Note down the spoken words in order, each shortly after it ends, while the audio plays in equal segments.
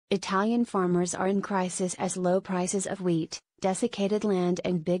Italian farmers are in crisis as low prices of wheat, desiccated land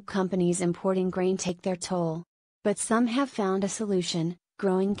and big companies importing grain take their toll. But some have found a solution: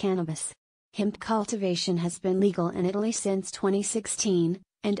 growing cannabis. Hemp cultivation has been legal in Italy since 2016,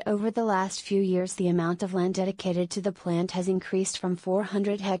 and over the last few years the amount of land dedicated to the plant has increased from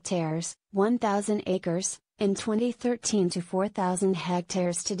 400 hectares, 1,000 acres, in 2013 to 4,000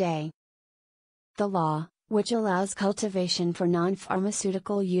 hectares today. The law, which allows cultivation for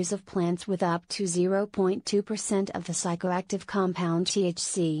non-pharmaceutical use of plants with up to 0.2% of the psychoactive compound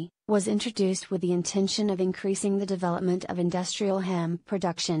THC, was introduced with the intention of increasing the development of industrial hemp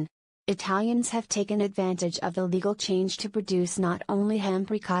production. Italians have taken advantage of the legal change to produce not only hemp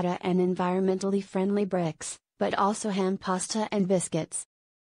ricotta and environmentally friendly bricks, but also hemp pasta and biscuits.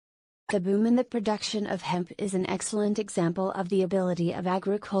 The boom in the production of hemp is an excellent example of the ability of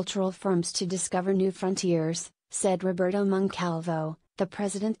agricultural firms to discover new frontiers, said Roberto Moncalvo, the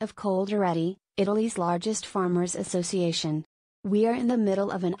president of Coldiretti, Italy's largest farmers' association. We are in the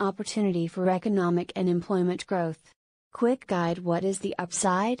middle of an opportunity for economic and employment growth. Quick guide: what is the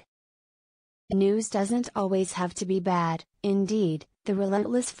upside? News doesn't always have to be bad. Indeed, the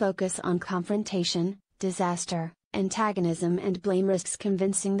relentless focus on confrontation, disaster, antagonism and blame risks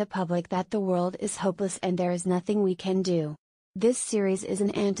convincing the public that the world is hopeless and there is nothing we can do. This series is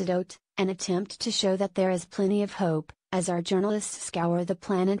an antidote, an attempt to show that there is plenty of hope, as our journalists scour the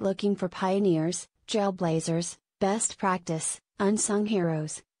planet looking for pioneers, trailblazers, best practice, unsung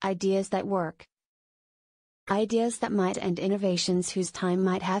heroes, ideas that work. Ideas that might, and innovations whose time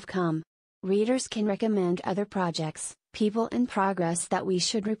might have come. Readers can recommend other projects, people in progress that we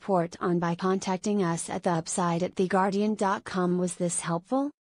should report on by contacting us at theupside@theguardian.com. Was this helpful?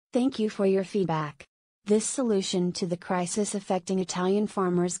 Thank you for your feedback. This solution to the crisis affecting Italian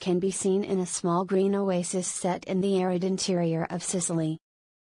farmers can be seen in a small green oasis set in the arid interior of Sicily.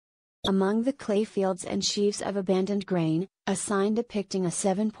 Among the clay fields and sheaves of abandoned grain, a sign depicting a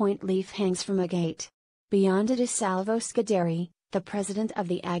 7-point leaf hangs from a gate. Beyond it is Salvo Scuderi, the president of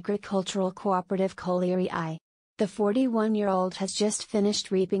the agricultural cooperative Colliery I. The 41-year-old has just finished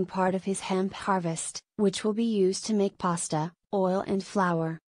reaping part of his hemp harvest, which will be used to make pasta, oil and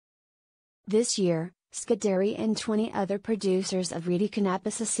flour. This year, Scuderi and 20 other producers of Rete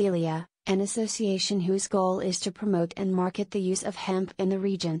Cannabis Sicilia, an association whose goal is to promote and market the use of hemp in the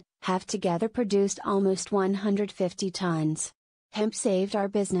region, have together produced almost 150 tons. Hemp saved our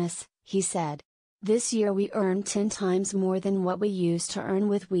business, he said. This year we earned 10 times more than what we used to earn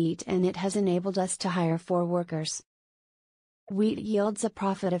with wheat, and it has enabled us to hire 4 workers. Wheat yields a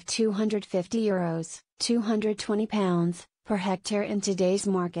profit of €250, £220 per hectare in today's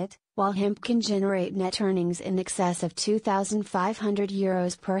market, while hemp can generate net earnings in excess of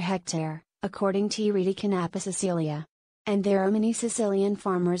 €2,500 per hectare, according to Rete Cannabis Sicilia. And there are many Sicilian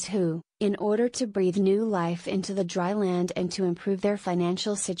farmers who, in order to breathe new life into the dry land and to improve their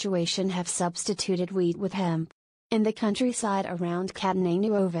financial situation, have substituted wheat with hemp. In the countryside around Catania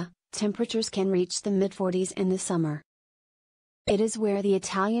Nuova, temperatures can reach the mid-40s in the summer. It is where the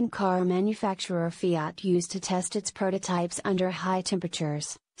Italian car manufacturer Fiat used to test its prototypes under high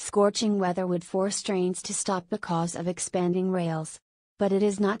temperatures. Scorching weather would force trains to stop because of expanding rails. But it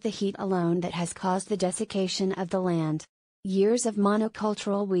is not the heat alone that has caused the desiccation of the land. Years of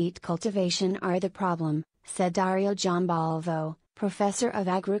monocultural wheat cultivation are the problem, said Dario Giambalvo, professor of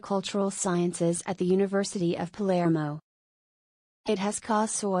agricultural sciences at the University of Palermo. It has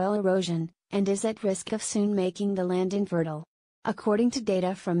caused soil erosion, and is at risk of soon making the land infertile. According to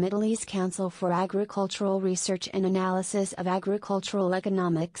data from Italy's Council for Agricultural Research and Analysis of Agricultural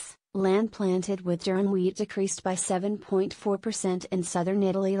Economics, land planted with durum wheat decreased by 7.4% in southern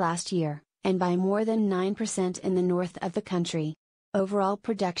Italy last year, and by more than 9% in the north of the country. Overall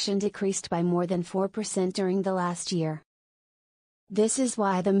production decreased by more than 4% during the last year. This is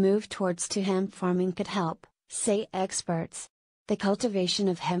why the move towards hemp farming could help, say experts. The cultivation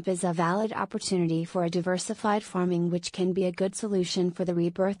of hemp is a valid opportunity for a diversified farming which can be a good solution for the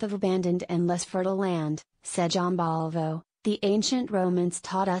rebirth of abandoned and less fertile land, said Giambalvo. The ancient Romans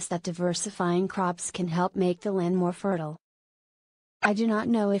taught us that diversifying crops can help make the land more fertile. I do not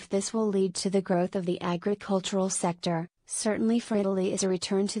know if this will lead to the growth of the agricultural sector. Certainly for Italy is a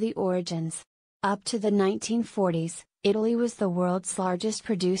return to the origins. Up to the 1940s, Italy was the world's largest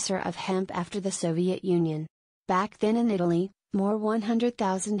producer of hemp after the Soviet Union. Back then in Italy, more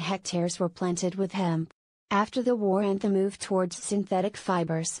 100,000 hectares were planted with hemp. After the war and the move towards synthetic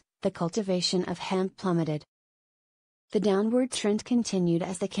fibers, the cultivation of hemp plummeted. The downward trend continued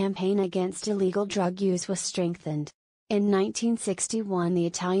as the campaign against illegal drug use was strengthened. In 1961 the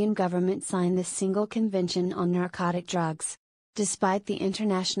Italian government signed the Single Convention on Narcotic Drugs. Despite the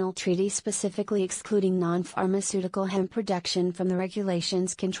international treaty specifically excluding non-pharmaceutical hemp production from the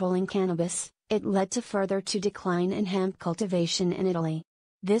regulations controlling cannabis, it led to further decline in hemp cultivation in Italy.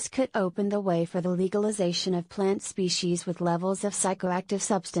 This could open the way for the legalization of plant species with levels of psychoactive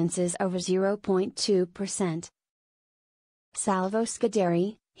substances over 0.2%. Salvo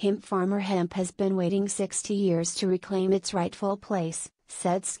Scuderi, hemp farmer. Hemp has been waiting 60 years to reclaim its rightful place,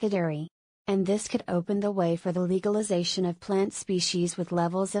 said Scuderi. And this could open the way for the legalization of plant species with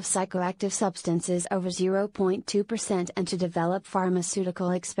levels of psychoactive substances over 0.2% and to develop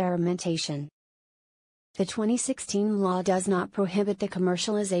pharmaceutical experimentation. The 2016 law does not prohibit the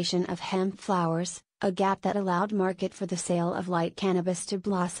commercialization of hemp flowers, a gap that allowed market for the sale of light cannabis to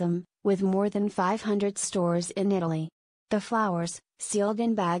blossom, with more than 500 stores in Italy. The flowers, sealed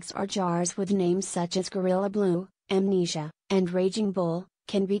in bags or jars with names such as Gorilla Blue, Amnesia, and Raging Bull,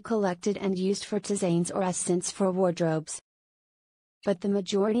 can be collected and used for tisanes or as scents for wardrobes. But the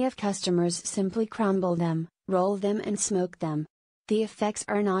majority of customers simply crumble them, roll them and smoke them. The effects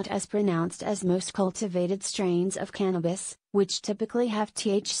are not as pronounced as most cultivated strains of cannabis, which typically have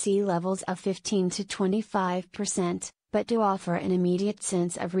THC levels of 15 to 25%, but do offer an immediate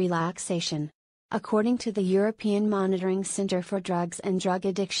sense of relaxation. According to the European Monitoring Center for Drugs and Drug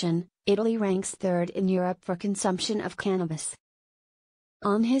Addiction, Italy ranks third in Europe for consumption of cannabis.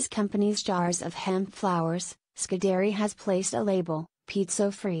 On his company's jars of hemp flowers, Scuderi has placed a label,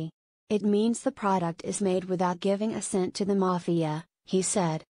 pizzo-free. It means the product is made without giving a cent to the mafia, he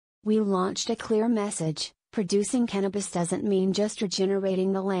said. We launched a clear message: producing cannabis doesn't mean just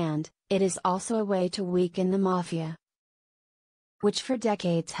regenerating the land, it is also a way to weaken the mafia, which for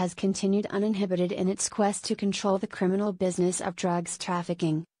decades has continued uninhibited in its quest to control the criminal business of drugs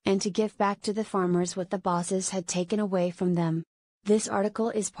trafficking, and to give back to the farmers what the bosses had taken away from them. This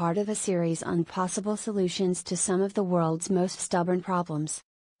article is part of a series on possible solutions to some of the world's most stubborn problems.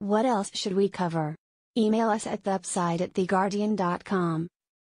 What else should we cover? Email us at theupside@theguardian.com.